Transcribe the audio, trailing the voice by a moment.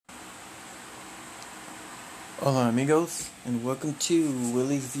Hola amigos, and welcome to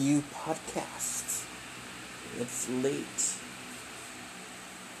Willie's View Podcast. It's late.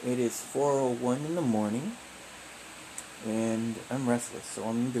 It is 4:01 in the morning, and I'm restless, so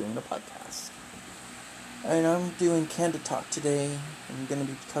I'm doing a podcast. And I'm doing Candid Talk today. I'm going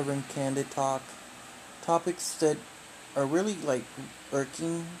to be covering Candid Talk, topics that are really like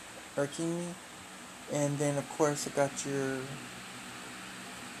irking me. And then of course I got your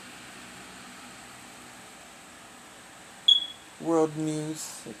world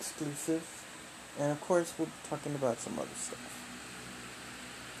news exclusive, and of course we'll be talking about some other stuff.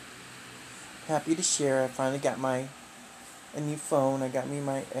 Happy to share, I finally got a new phone. I got me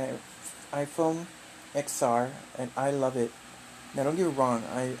my iPhone XR, and I love it. Now don't get me wrong,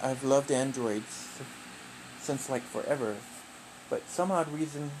 I've loved Androids since like forever, but some odd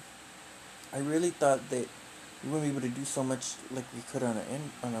reason I really thought that we wouldn't be able to do so much like we could on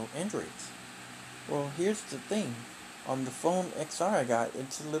our Androids. Well, here's the thing. On the phone XR I got,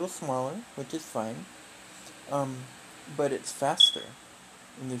 it's a little smaller, which is fine. But it's faster.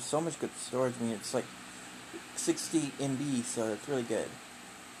 And there's so much good storage. I mean, it's like 60 MB, so it's really good.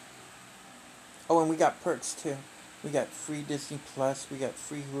 Oh, and we got perks too. We got free Disney Plus, we got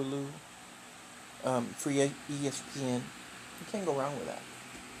free Hulu, free ESPN. You can't go wrong with that.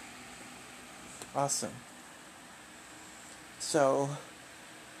 Awesome. So,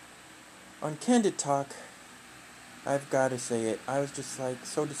 on Candid Talk, I've got to say it. I was just like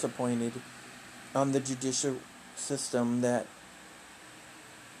so disappointed on the judicial system that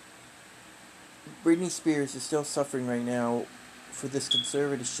Brittney Spears is still suffering right now for this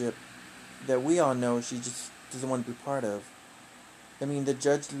conservatorship that we all know she just doesn't want to be part of. I mean, the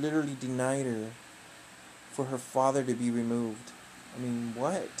judge literally denied her for her father to be removed. I mean,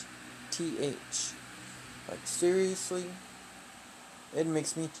 what? TH. Like, seriously? It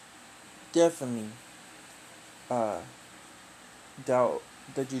makes me definitely doubt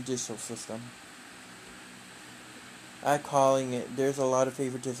the judicial system. I'm calling it. There's a lot of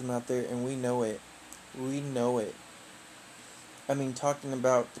favoritism out there, and we know it. We know it. I mean, talking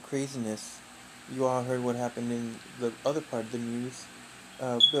about the craziness, you all heard what happened in the other part of the news.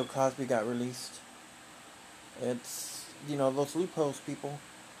 Bill Cosby got released. It's, those loopholes, people.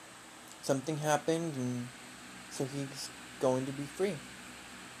 Something happened, and so he's going to be free.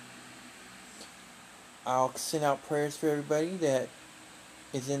 I'll send out prayers for everybody that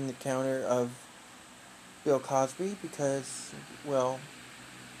is in the counter of Bill Cosby because, well,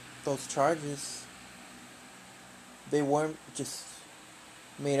 those charges, they weren't just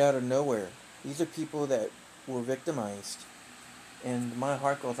made out of nowhere. These are people that were victimized, and my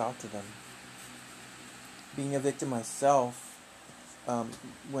heart goes out to them. Being a victim myself,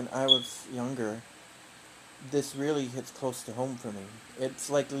 when I was younger, this really hits close to home for me. It's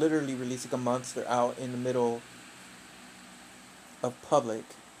like literally releasing a monster out in the middle of public,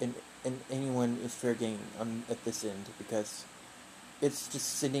 and anyone is fair game at this end because it's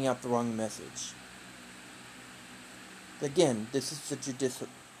just sending out the wrong message. Again, this is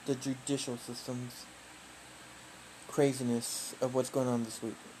the judicial system's craziness of what's going on this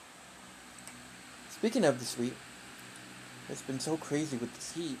week. Speaking of this week, it's been so crazy with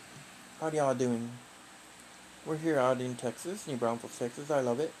this heat. How y'all doing? We're here out in Texas, New Braunfels, Texas. I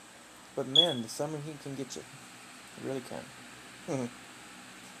love it. But man, the summer heat can get you. It really can.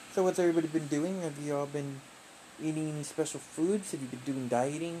 So what's everybody been doing? Have you all been eating any special foods? Have you been doing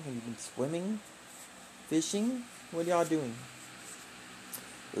dieting? Have you been swimming? Fishing? What y'all doing?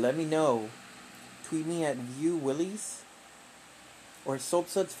 Let me know. Tweet me at ViewWillies or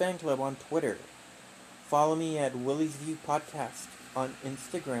Soapsuds Fan Club on Twitter. Follow me at Willie's View Podcast on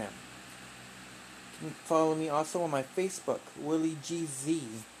Instagram. You can follow me also on my Facebook, WillieGZ.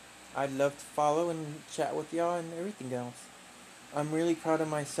 I'd love to follow and chat with y'all and everything else. I'm really proud of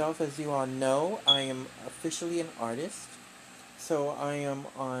myself. As you all know, I am officially an artist. So I am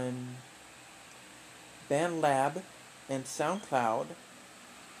on BandLab and SoundCloud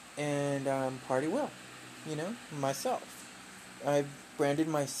and Party Will. Myself. I've branded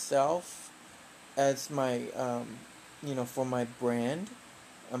myself as my, for my brand.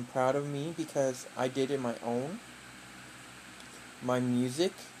 I'm proud of me because I did it my own. My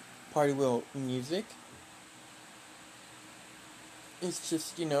music, Party Will music, it's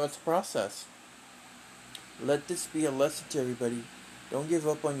just, it's a process. Let this be a lesson to everybody. Don't give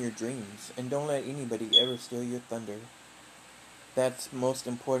up on your dreams, and don't let anybody ever steal your thunder. That's most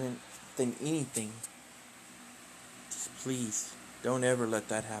important than anything. Just please, don't ever let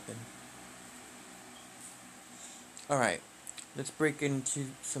that happen. Alright, let's break into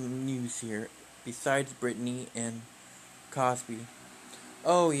some news here. Besides Brittney and Cosby.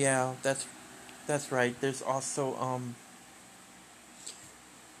 Oh yeah, that's That's right. There's also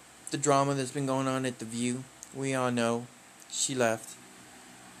the drama that's been going on at The View. We all know she left.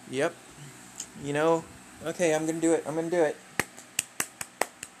 Yep. You know, okay, I'm gonna do it. I'm gonna do it.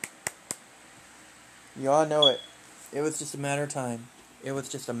 You all know it. It was just a matter of time. It was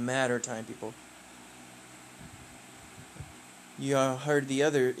just a matter of time, people. You all heard the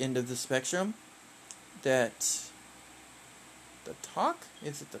other end of the spectrum. That the Talk?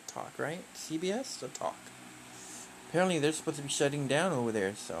 Is it the Talk, right? CBS? The Talk. Apparently they're supposed to be shutting down over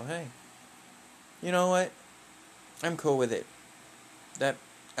there, so hey. You know what? I'm cool with it. That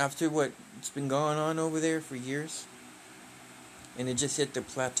after what's been going on over there for years, and it just hit the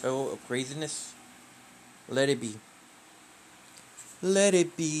plateau of craziness, let it be. Let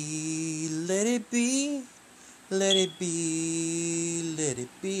it be, let it be, let it be, let it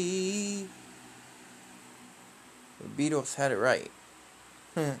be. The Beatles had it right.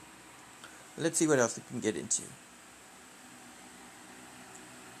 Let's see what else we can get into.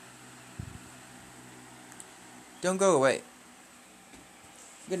 Don't go away.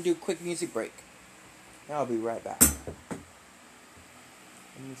 I'm going to do a quick music break. I'll be right back. Let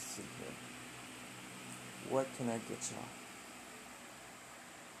me see here. What can I get y'all?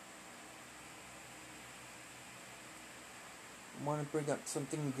 I want to bring up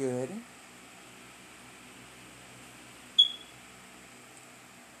something good.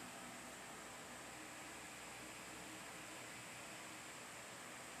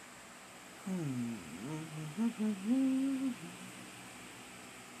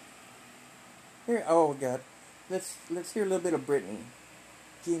 Here, oh God, let's hear a little bit of Brittney.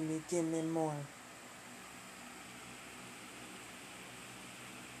 Give me more.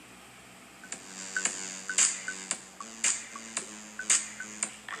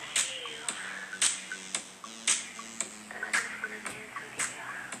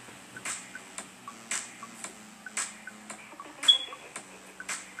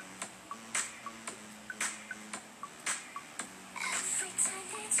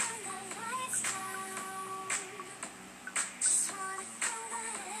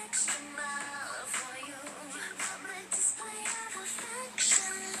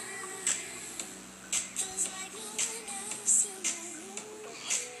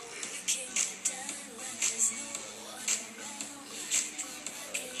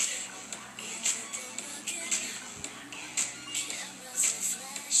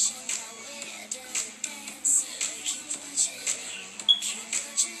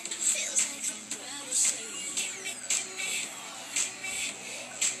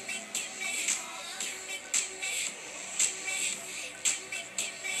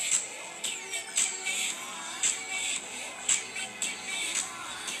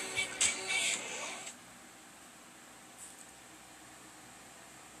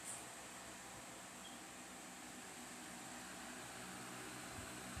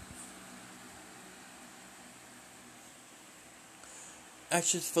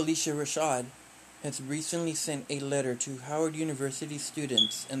 Actress Felicia Rashad has recently sent a letter to Howard University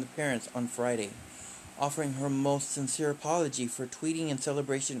students and the parents on Friday, offering her most sincere apology for tweeting in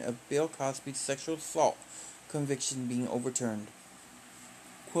celebration of Bill Cosby's sexual assault conviction being overturned.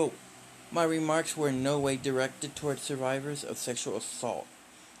 Quote, "My remarks were in no way directed towards survivors of sexual assault.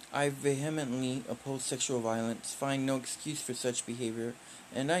 I vehemently oppose sexual violence, find no excuse for such behavior,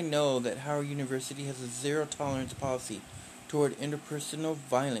 and I know that Howard University has a zero-tolerance policy toward interpersonal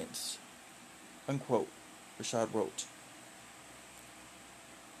violence," unquote, Rashad wrote.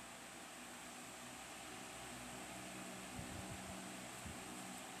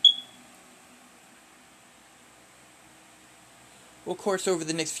 Well, of course, over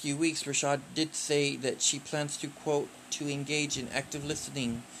the next few weeks, Rashad did say that she plans to, quote, "to engage in active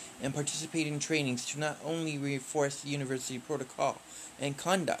listening and participate in trainings to not only reinforce the university protocol and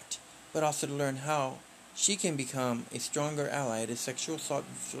conduct, but also to learn how she can become a stronger ally to sexual assault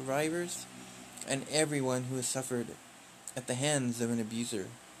survivors and everyone who has suffered at the hands of an abuser."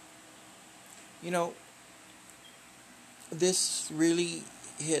 You know, this really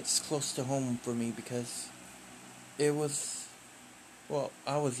hits close to home for me because it was, well,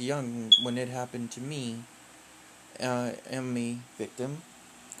 I was young when it happened to me. I am a victim,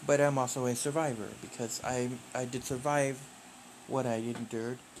 but I'm also a survivor because I did survive what I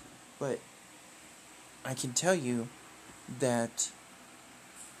endured. But I can tell you that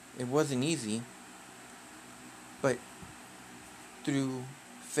it wasn't easy, but through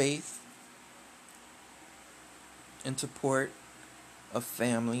faith and support of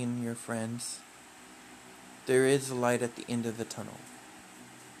family and your friends, there is a light at the end of the tunnel.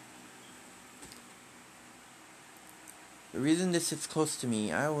 The reason this hits close to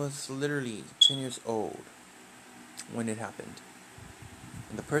me, I was literally 10 years old when it happened.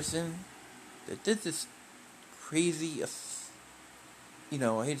 And the person that did this crazy, I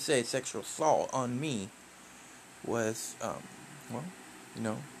hate to say it, sexual assault on me was,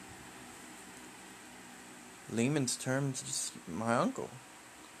 layman's terms, just my uncle.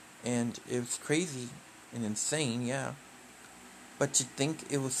 And it was crazy and insane, yeah. But to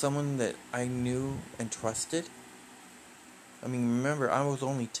think it was someone that I knew and trusted? I mean, remember, I was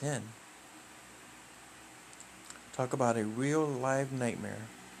only 10. Talk about a real live nightmare.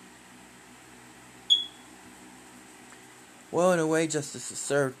 Well, in a way, justice is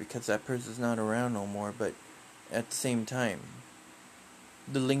served because that person's not around no more, but at the same time,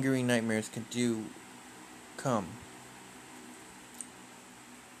 the lingering nightmares come.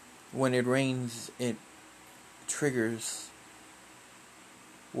 When it rains, it triggers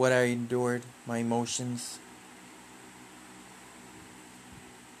what I endured, my emotions,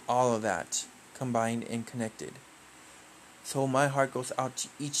 all of that combined and connected. So my heart goes out to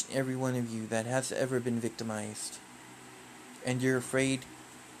each and every one of you that has ever been victimized. And you're afraid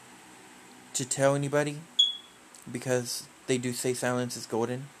to tell anybody because they do say silence is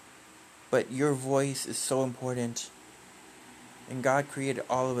golden. But your voice is so important. And God created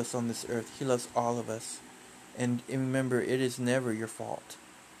all of us on this earth. He loves all of us. And remember, it is never your fault.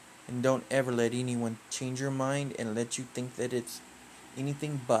 And don't ever let anyone change your mind and let you think that it's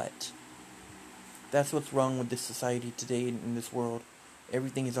anything but. That's what's wrong with this society today in this world.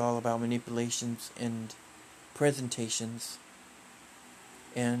 Everything is all about manipulations and presentations.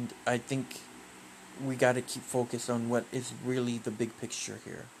 And I think we got to keep focused on what is really the big picture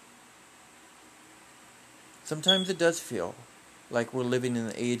here. Sometimes it does feel like we're living in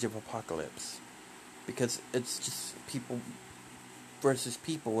the age of apocalypse. Because it's just people versus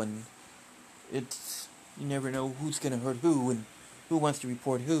people, and it's, you never know who's going to hurt who and who wants to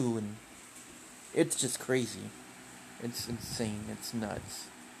report who, and it's just crazy. It's insane. It's nuts.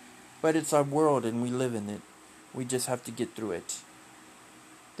 But it's our world and we live in it. We just have to get through it.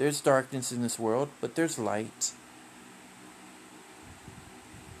 There's darkness in this world, but there's light.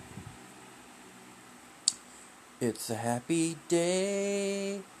 It's a happy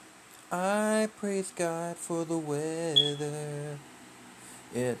day. I praise God for the weather.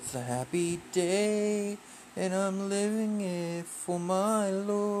 It's a happy day, and I'm living it for my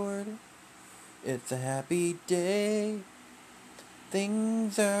Lord. It's a happy day.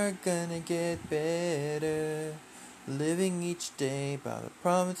 Things are gonna get better. Living each day by the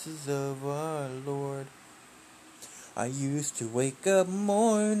promises of our Lord. I used to wake up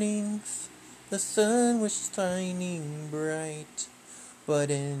mornings, the sun was shining bright.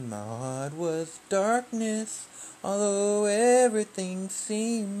 But in my heart was darkness, although everything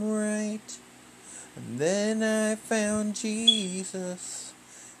seemed right. And then I found Jesus,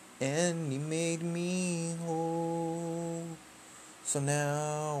 and He made me whole. So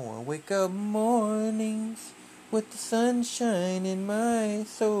now I wake up mornings with the sunshine in my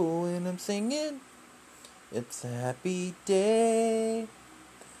soul, and I'm singing, it's a happy day.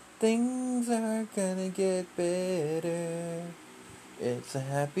 Things are gonna get better. It's a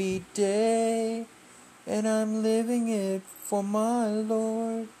happy day, and I'm living it for my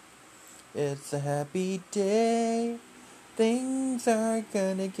Lord. It's a happy day, things are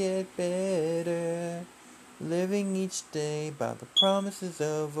gonna get better. Living each day by the promises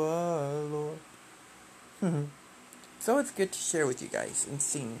of our Lord. So it's good to share with you guys and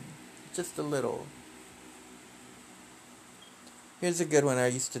sing just a little. Here's a good one I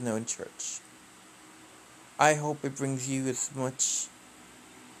used to know in church. I hope it brings you as much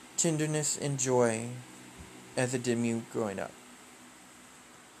tenderness and joy as it did me growing up.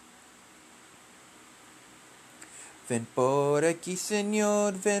 Ven por aquí,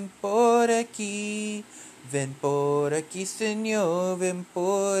 Señor, ven por aquí. Ven por aquí, Señor, ven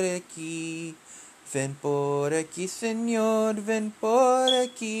por aquí. Ven por aquí, Señor, ven por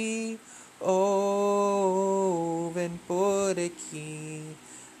aquí. Oh, ven por aquí.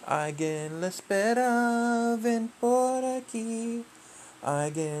 Alguien la espera, ven por aquí.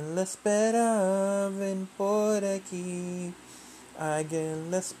 Alguien la espera, ven por aquí.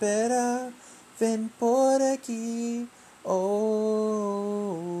 Alguien la espera, ven por aquí.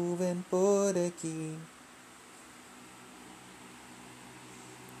 Oh, ven por aquí.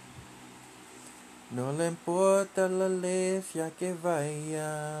 No le importa la iglesia que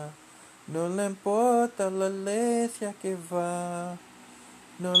vaya. No le importa la iglesia que va.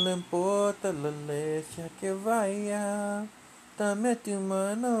 No le importa la iglesia que vaya. Dame tu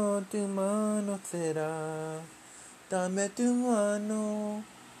mano será. Dame tu mano,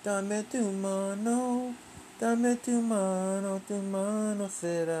 dame tu mano, Dame tu mano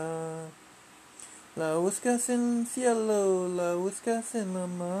será. La buscas en el cielo, la buscas en la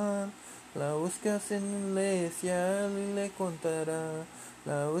mar, la buscas en la iglesia y le contará.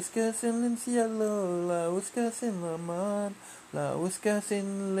 La buscas en el cielo, la buscas en la mar, la buscas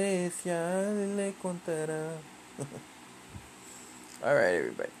en la iglesia y le contará. Alright,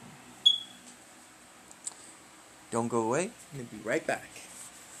 everybody. Don't go away. I'm going to be right back.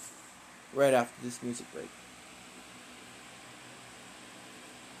 Right after this music break.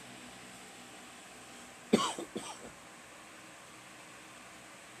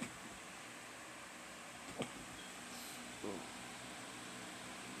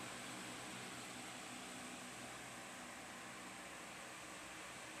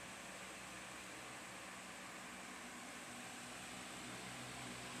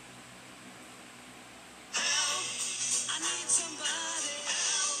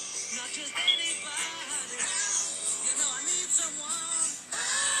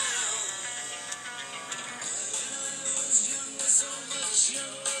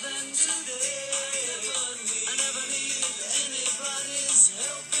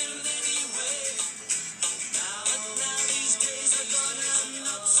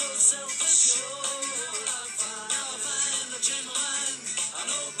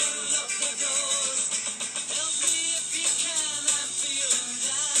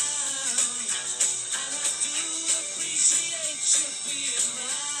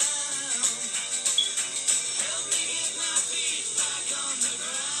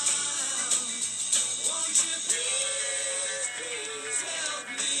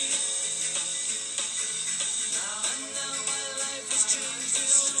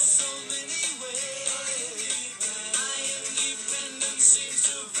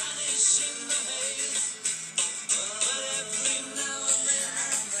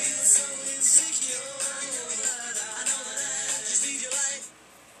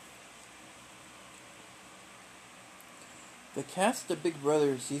 The cast of Big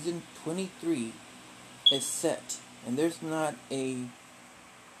Brother Season 23 is set, and there's not a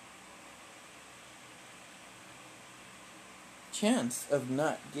chance of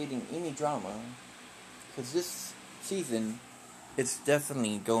not getting any drama, because this season it's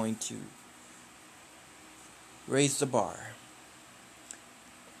definitely going to raise the bar.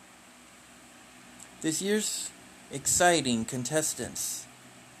 This year's exciting contestants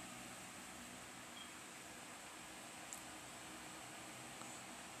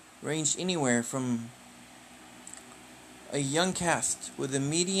ranged anywhere from a young cast with a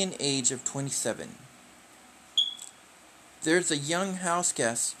median age of 27. There's a young house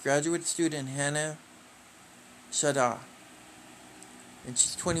guest, graduate student Hannah Shada, and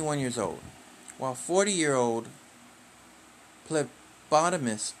she's 21 years old, while 40-year-old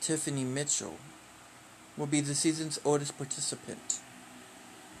phlebotomist Tiffany Mitchell will be the season's oldest participant.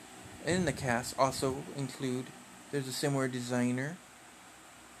 In the cast also include, there's a similar designer,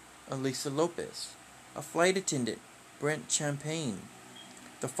 Elisa Lopez, a flight attendant, Brent Champagne,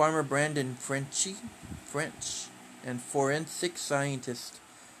 the farmer Brandon French, and forensic scientist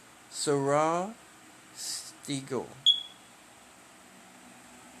Sarah Stiegel.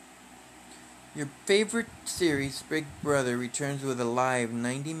 Your favorite series, Big Brother, returns with a live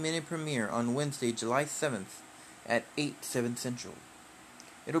 90-minute premiere on Wednesday, July 7th at 8/7 Central.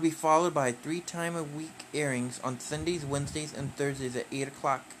 It'll be followed by 3-time-a-week airings on Sundays, Wednesdays, and Thursdays at 8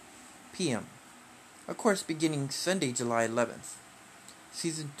 o'clock p.m. Of course, beginning Sunday, July 11th.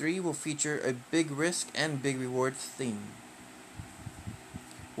 Season 3 will feature a big risk and big rewards theme,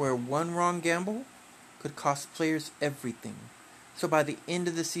 where one wrong gamble could cost players everything. So by the end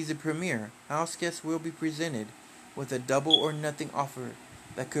of the season premiere, house guests will be presented with a double or nothing offer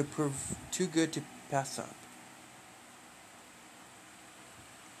that could prove too good to pass up.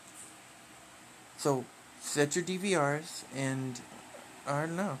 So set your DVRs, and I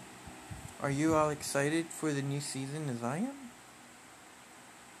don't know. Are you all excited for the new season as I am?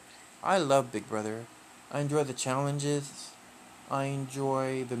 I love Big Brother. I enjoy the challenges. I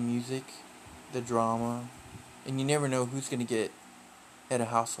enjoy the music, the drama, and you never know who's going to get at a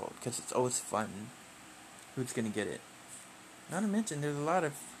household, because it's always fun who's going to get it. Not to mention, there's a lot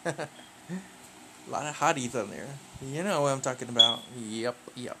of hotties on there. You know what I'm talking about. Yep.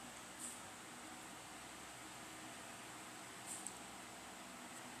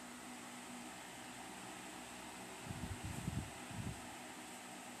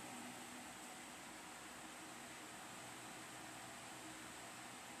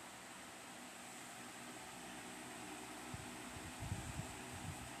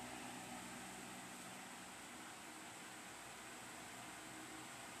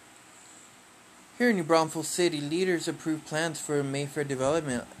 Here in New Braunfels City, leaders approved plans for Mayfair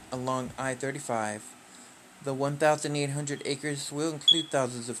development along I-35. The 1,800 acres will include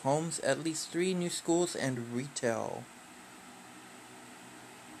thousands of homes, at least 3 new schools, and retail.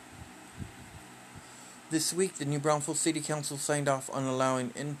 This week, the New Braunfels City Council signed off on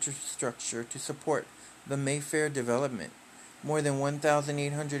allowing infrastructure to support the Mayfair development. More than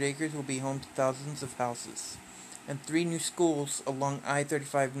 1,800 acres will be home to thousands of houses, and 3 new schools along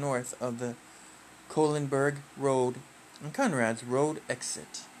I-35 north of the Kohlenberg Road and Conrad's Road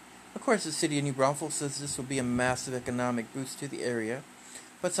exit. Of course, the city of New Braunfels says this will be a massive economic boost to the area,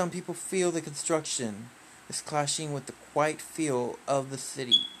 but some people feel the construction is clashing with the quiet feel of the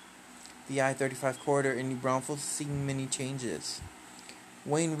city. The I-35 corridor in New Braunfels is seeing many changes.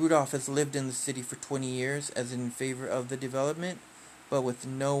 Wayne Rudolph has lived in the city for 20 years as in favor of the development, but with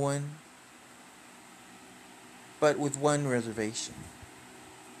one reservation.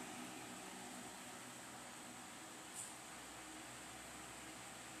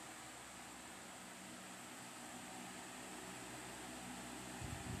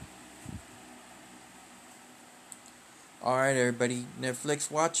 Alright everybody,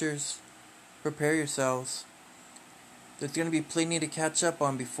 Netflix watchers, prepare yourselves. There's going to be plenty to catch up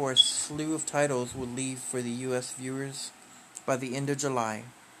on before a slew of titles will leave for the US viewers by the end of July.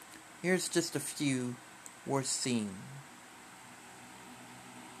 Here's just a few worth seeing.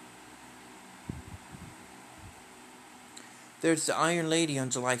 There's The Iron Lady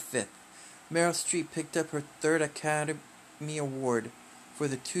on July 5th. Meryl Streep picked up her 3rd Academy Award for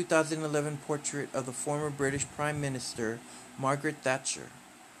the 2011 portrait of the former British Prime Minister Margaret Thatcher.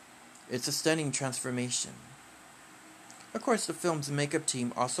 It's a stunning transformation. Of course, the film's makeup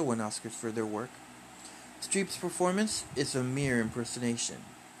team also won Oscars for their work. Streep's performance is a mere impersonation.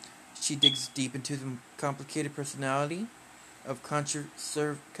 She digs deep into the complicated personality of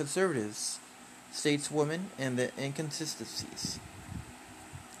conservatives, stateswomen, and the inconsistencies.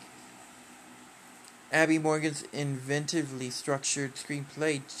 Abby Morgan's inventively structured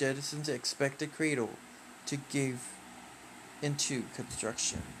screenplay jettisons the expected cradle to give into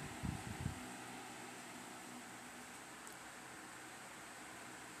construction.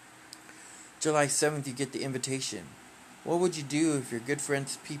 July 7th, you get The Invitation. What would you do if your good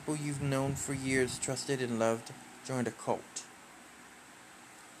friends, people you've known for years, trusted and loved, joined a cult?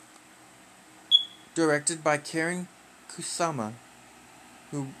 Directed by Karen Kusama,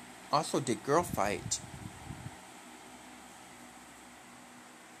 who also did Girl Fight.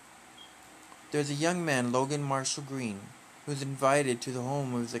 There's a young man, Logan Marshall Green, who's invited to the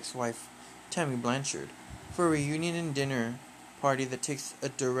home of his ex-wife, Tammy Blanchard, for a reunion and dinner party that takes a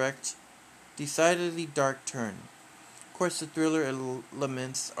decidedly dark turn. Of course, the thriller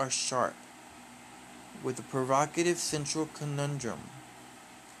elements are sharp, with a provocative central conundrum.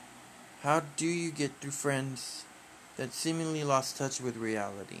 How do you get through friends that seemingly lost touch with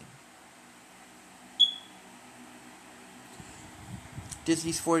reality?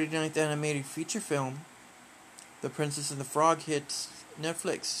 Disney's 49th animated feature film, The Princess and the Frog, hits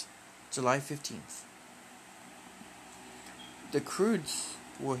Netflix July 15th. The Croods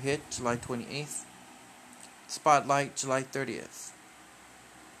will hit July 28th. Spotlight July 30th.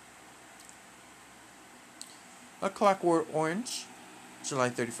 A Clockwork Orange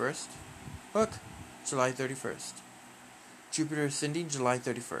July 31st. Hook July 31st. Jupiter Ascending July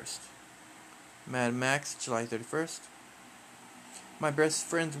 31st. Mad Max July 31st. My Best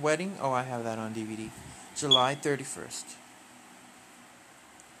Friend's Wedding, I have that on DVD, July 31st.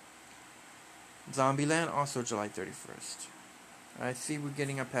 Zombieland, also July 31st. I see we're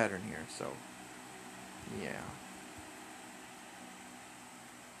getting a pattern here, so yeah.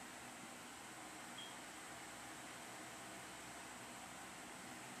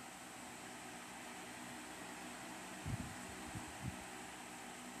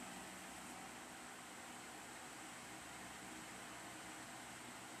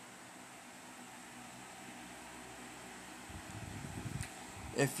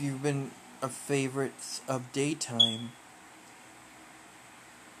 If you've been a favorite of daytime,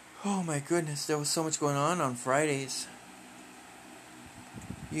 oh my goodness, there was so much going on Fridays.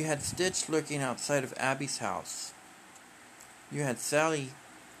 You had Stitch lurking outside of Abby's house. You had Sally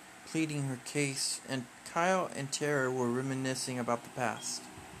pleading her case, and Kyle and Tara were reminiscing about the past.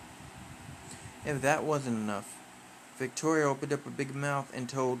 If that wasn't enough, Victoria opened up a big mouth and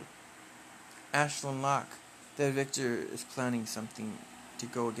told Ashlyn Locke that Victor is planning something to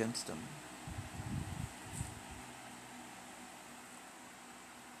go against him.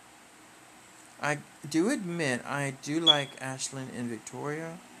 I do admit I do like Ashlyn and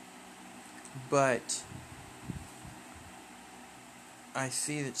Victoria, but I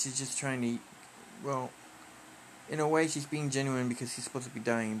see that she's just trying to well, in a way she's being genuine because she's supposed to be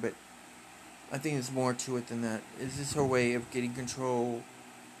dying, but I think there's more to it than that. Is this her way of getting control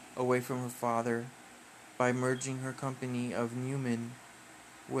away from her father by merging her company of Newman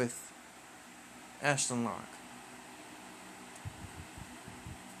with Ashton Locke?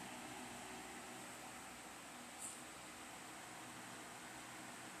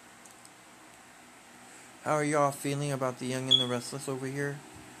 How are y'all feeling about The Young and the Restless over here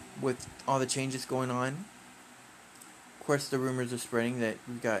with all the changes going on? Of course, the rumors are spreading that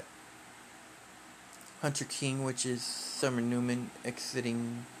we've got Hunter King, which is Summer Newman,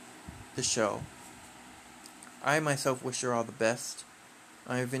 exiting the show. I myself wish her all the best.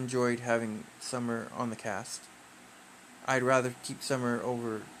 I've enjoyed having Summer on the cast. I'd rather keep Summer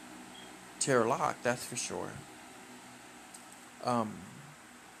over Tara Locke, that's for sure.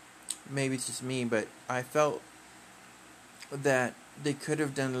 Maybe it's just me, but I felt that they could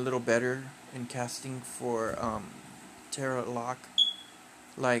have done a little better in casting for Tara Locke.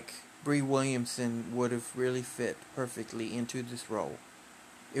 Like, Bree Williamson would have really fit perfectly into this role.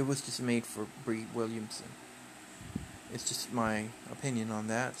 It was just made for Bree Williamson. It's just my opinion on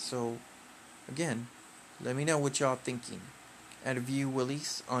that. So, again, let me know what y'all thinking. At View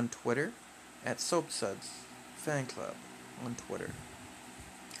Willis on Twitter. At Soapsuds Fan Club on Twitter.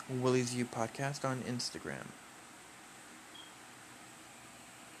 Willie's View Podcast on Instagram.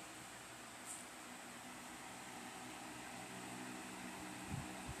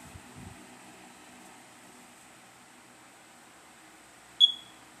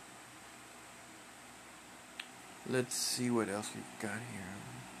 Let's see what else we've got here.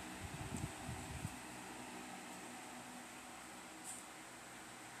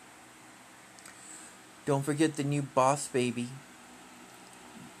 Don't forget the new Boss Baby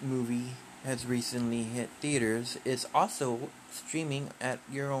movie has recently hit theaters. It's also streaming at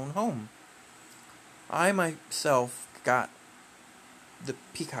your own home. I myself got the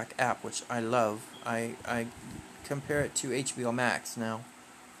Peacock app, which I love. I compare it to HBO Max now.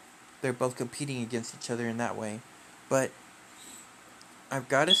 They're both competing against each other in that way. But I've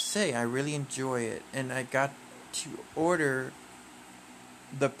got to say, I really enjoy it. And I got to order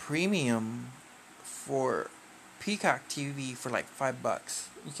the premium for Peacock TV for like $5.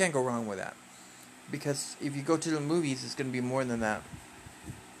 You can't go wrong with that. Because if you go to the movies, it's going to be more than that.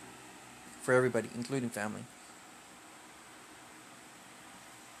 For everybody, including family.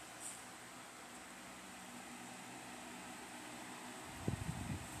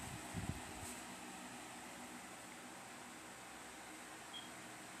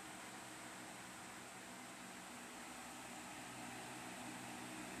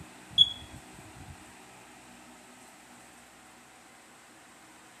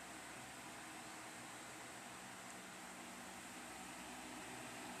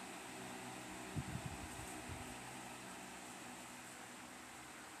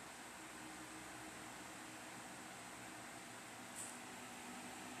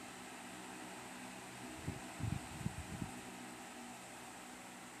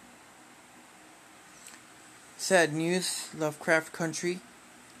 Sad news, Lovecraft Country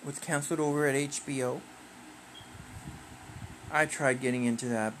was cancelled over at HBO. I tried getting into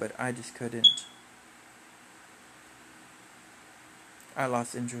that, but I just couldn't. I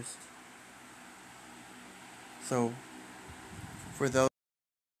lost interest. So, for those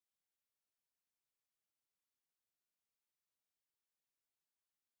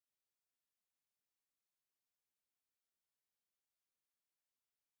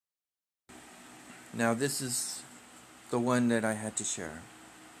now, this is the one that I had to share.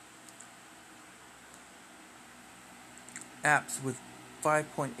 Apps with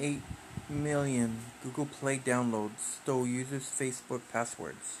 5.8 million Google Play downloads stole users' Facebook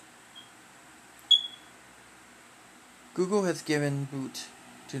passwords. Google has given boot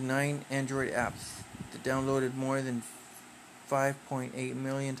to 9 Android apps that downloaded more than 5.8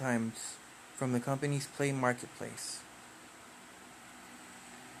 million times from the company's Play marketplace.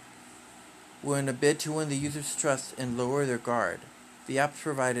 In a bid to win the user's trust and lower their guard, the apps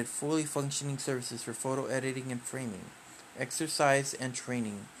provided fully functioning services for photo editing and framing, exercise and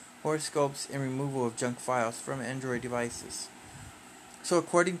training, horoscopes, and removal of junk files from Android devices. So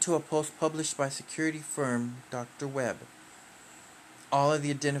according to a post published by security firm Dr. Web, all of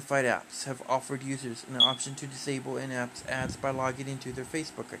the identified apps have offered users an option to disable in-app ads by logging into their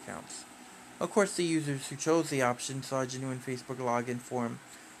Facebook accounts. Of course, the users who chose the option saw a genuine Facebook login form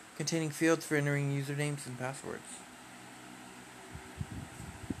containing fields for entering usernames and passwords.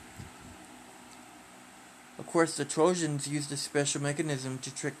 Of course, the Trojans used a special mechanism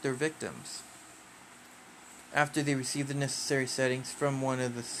to trick their victims. After they received the necessary settings from one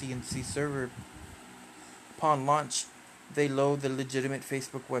of the CNC server Upon launch, they load the legitimate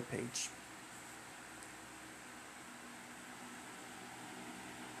Facebook webpage.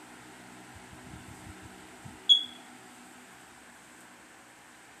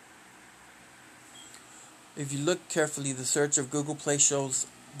 If you look carefully, the search of Google Play shows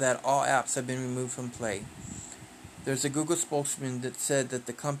that all apps have been removed from Play. There's a Google spokesman that said that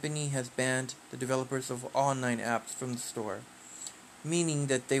the company has banned the developers of all 9 apps from the store, meaning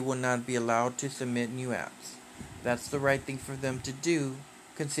that they will not be allowed to submit new apps. That's the right thing for them to do,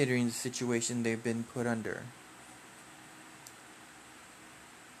 considering the situation they've been put under.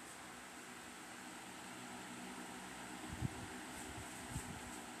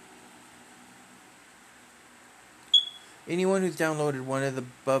 Anyone who's downloaded one of the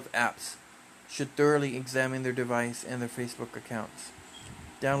above apps should thoroughly examine their device and their Facebook accounts.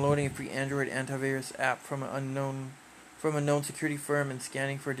 Downloading a free Android antivirus app from a known security firm and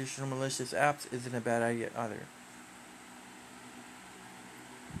scanning for additional malicious apps isn't a bad idea either.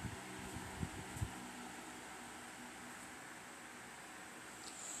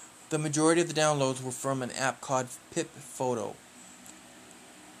 The majority of the downloads were from an app called Pip Photo.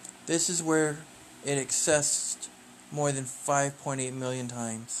 This is where it accessed more than 5.8 million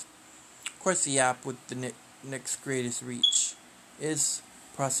times. Of course, the app with the next greatest reach is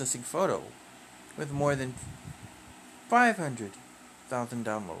Processing Photo, with more than 500,000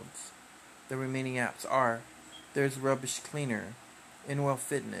 downloads. The remaining apps are There's Rubbish Cleaner, InWell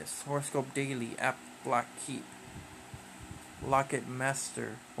Fitness, Horoscope Daily, App Block Keep, Locket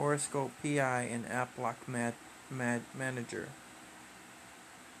Master, Horoscope PI, and App Block Manager.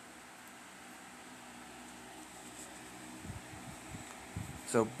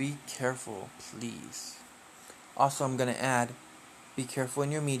 So be careful, please. Also, I'm going to add, be careful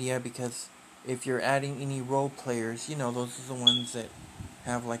in your media, because if you're adding any role players, those are the ones that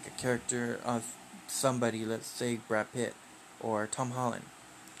have like a character of somebody, let's say Brad Pitt or Tom Holland.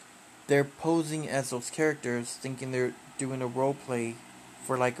 They're posing as those characters, thinking they're doing a role play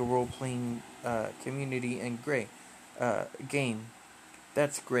for like a role playing community and game.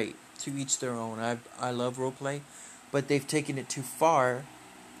 That's great. To each their own. I love role play, but they've taken it too far.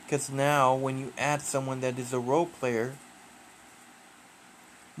 Because now, when you add someone that is a role player,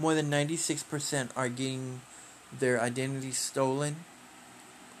 more than 96% are getting their identity stolen.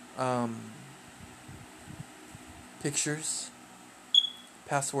 Pictures,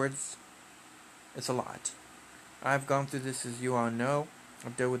 passwords. It's a lot. I've gone through this, as you all know.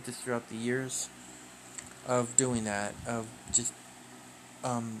 I've dealt with this throughout the years of doing that, of just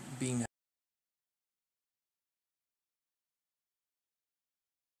being.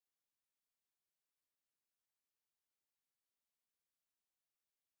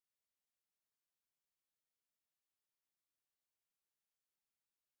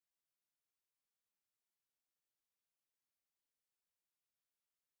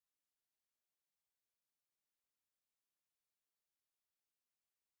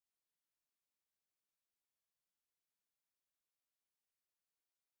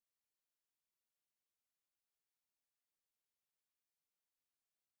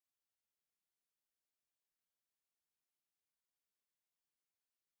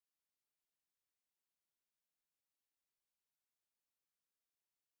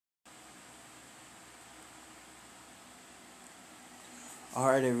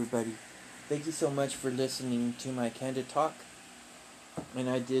 Alright, everybody. Thank you so much for listening to my Candid Talk. And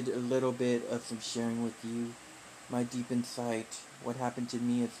I did a little bit of some sharing with you, my deep insight, what happened to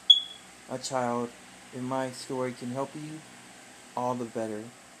me as a child. If my story can help you, all the better.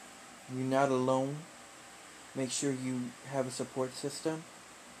 You're not alone. Make sure you have a support system.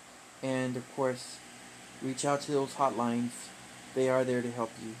 And, of course, reach out to those hotlines. They are there to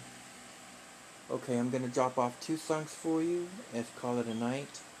help you. Okay, I'm going to drop off 2 songs for you and call it a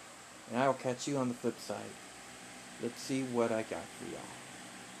night. And I'll catch you on the flip side. Let's see what I got for y'all.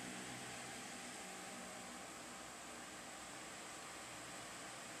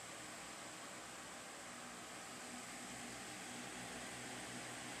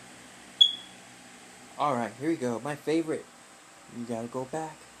 Alright, here we go. My favorite. You gotta go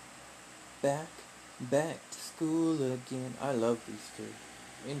back to school again. I love these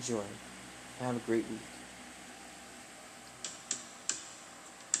 2. Enjoy. Have a great week.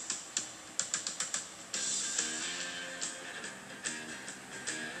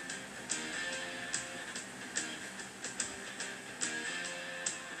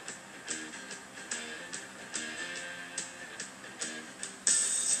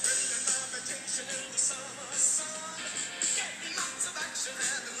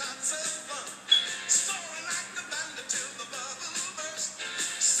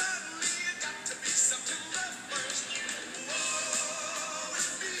 Suddenly it got to be something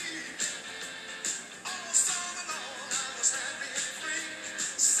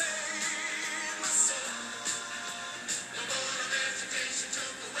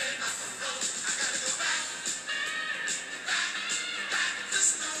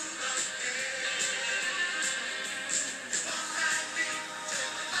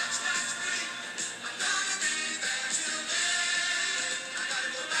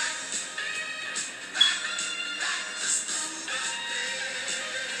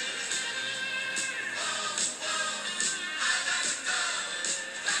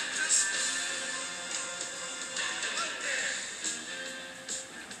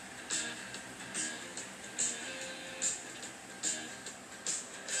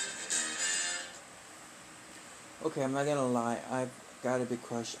Okay, I'm not gonna lie. I've got a big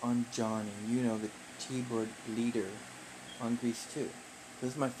crush on Johnny. You know, the T-Bird leader on Grease 2.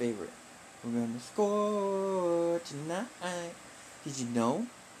 This is my favorite. We're gonna score tonight. Did you know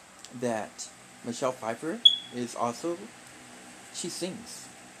that Michelle Pfeiffer is also... She sings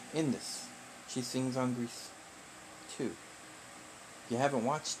in this. She sings on Grease 2. If you haven't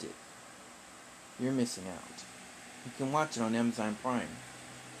watched it, you're missing out. You can watch it on Amazon Prime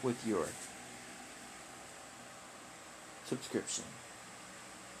with your subscription.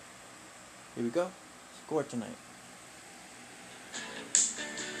 Here we go. Score tonight.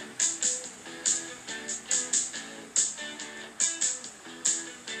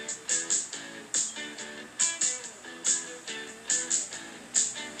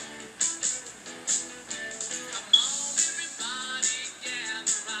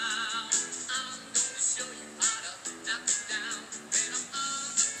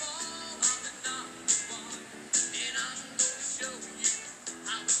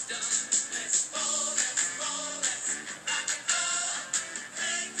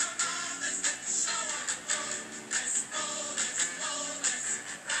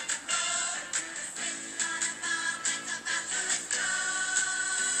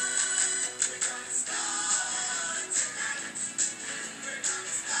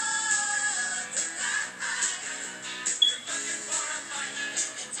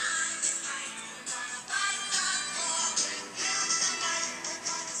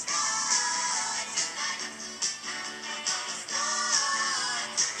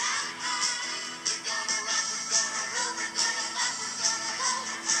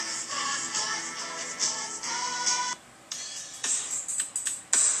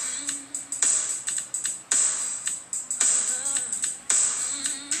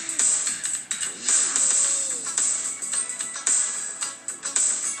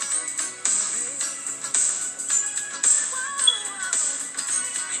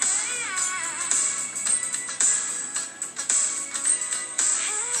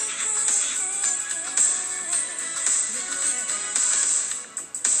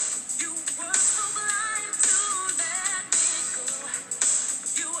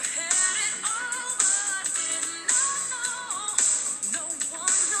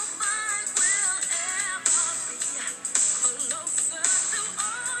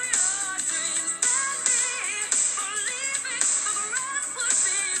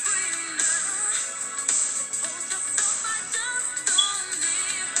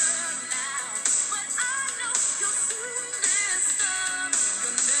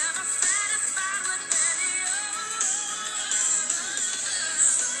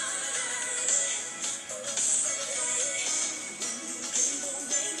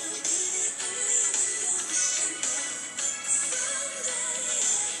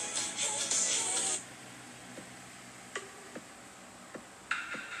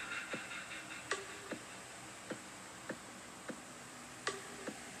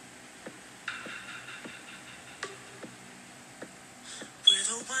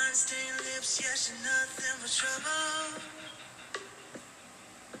 Stained lips, yes, you're nothing but trouble.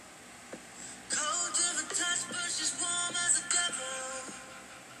 Cold to the touch, but she's warm as a devil.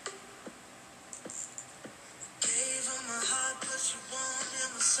 Gave her my heart, but she won't hear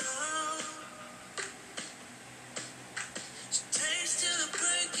my soul. She takes till the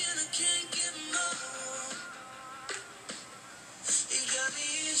break and I can't get more. You got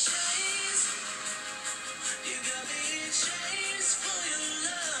me in chains. You got me in chains for your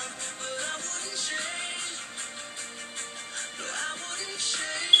love, but I wouldn't change. No, I wouldn't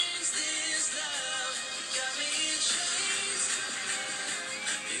change this love. You got me in chains.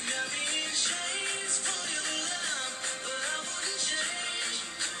 You got me in chains for your love, but I wouldn't change.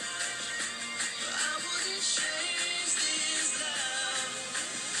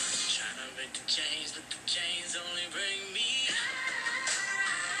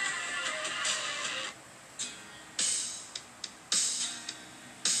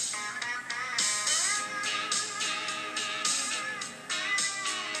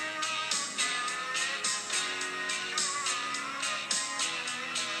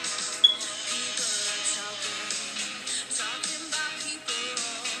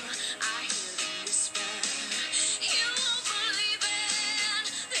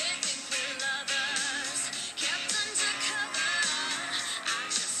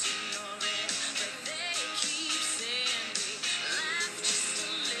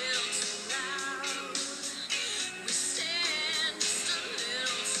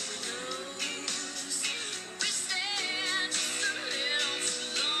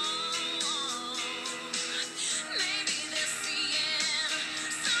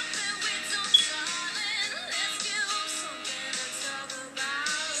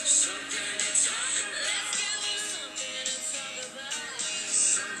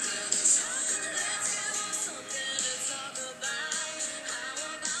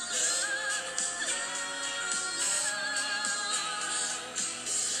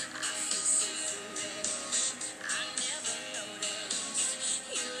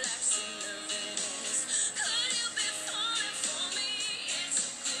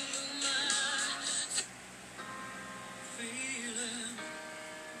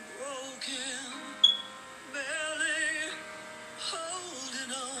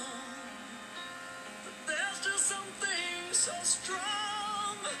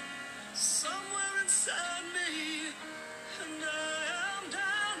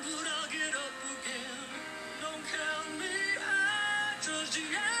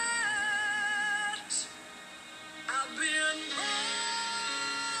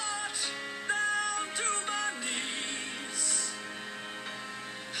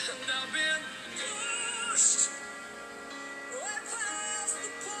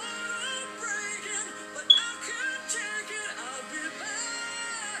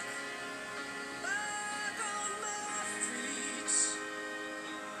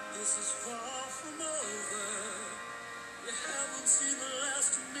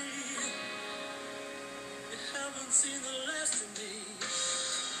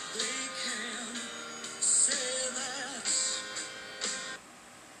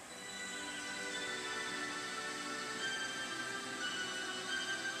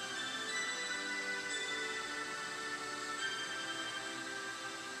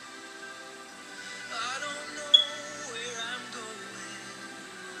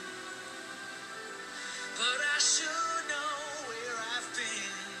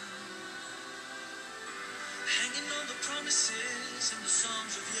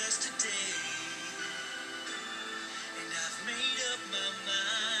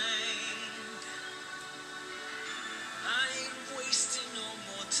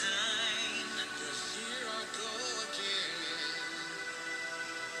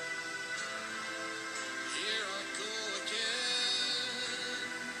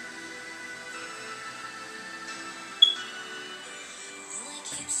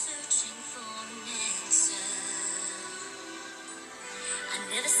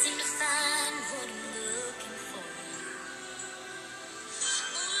 Never seem to find what I'm looking for. Oh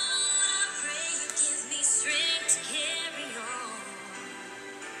Lord, I pray you give me strength to carry on.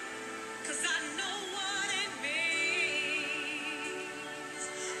 'Cause I know what it means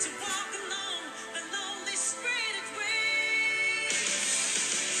to walk alone, the lonely spirit way.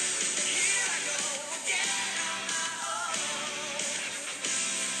 Here I go again on my own,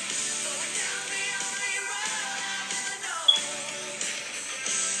 going down the only road I've ever known.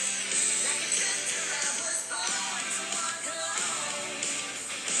 Like a drifter, I was born to walk alone,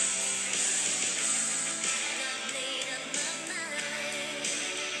 and I've made up my mind.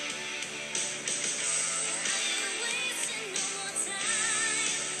 I ain't wasting no more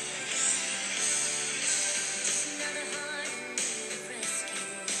time. Another heart in need of rescue.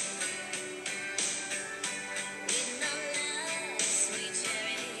 Waiting on love, sweet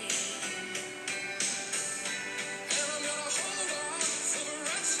charity. And I'm gonna hold on for the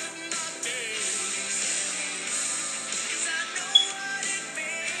rest of my days. 'Cause I know what it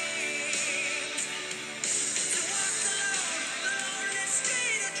means to walk alone, the lonely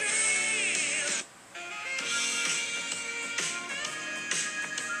street of dreams.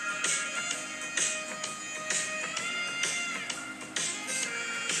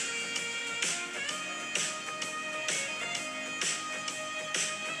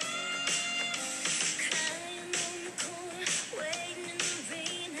 Crying on the corner, waiting in the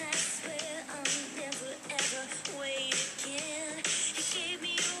rain. I swear I'll never ever wait again. You gave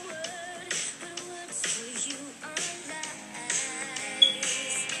me your word, but words for you are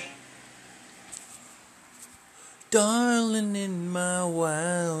lies. Darling, in my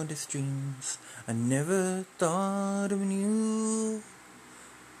wildest dreams, I never thought of you.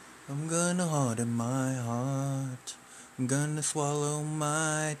 I'm gonna harden my heart. I'm gonna swallow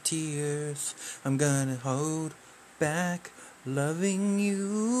my tears. I'm gonna hold back loving you.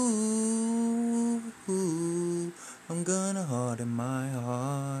 I'm gonna harden my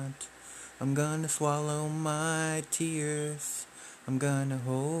heart. I'm gonna swallow my tears. I'm gonna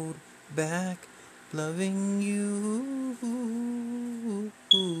hold back loving you.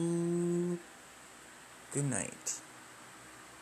 Good night.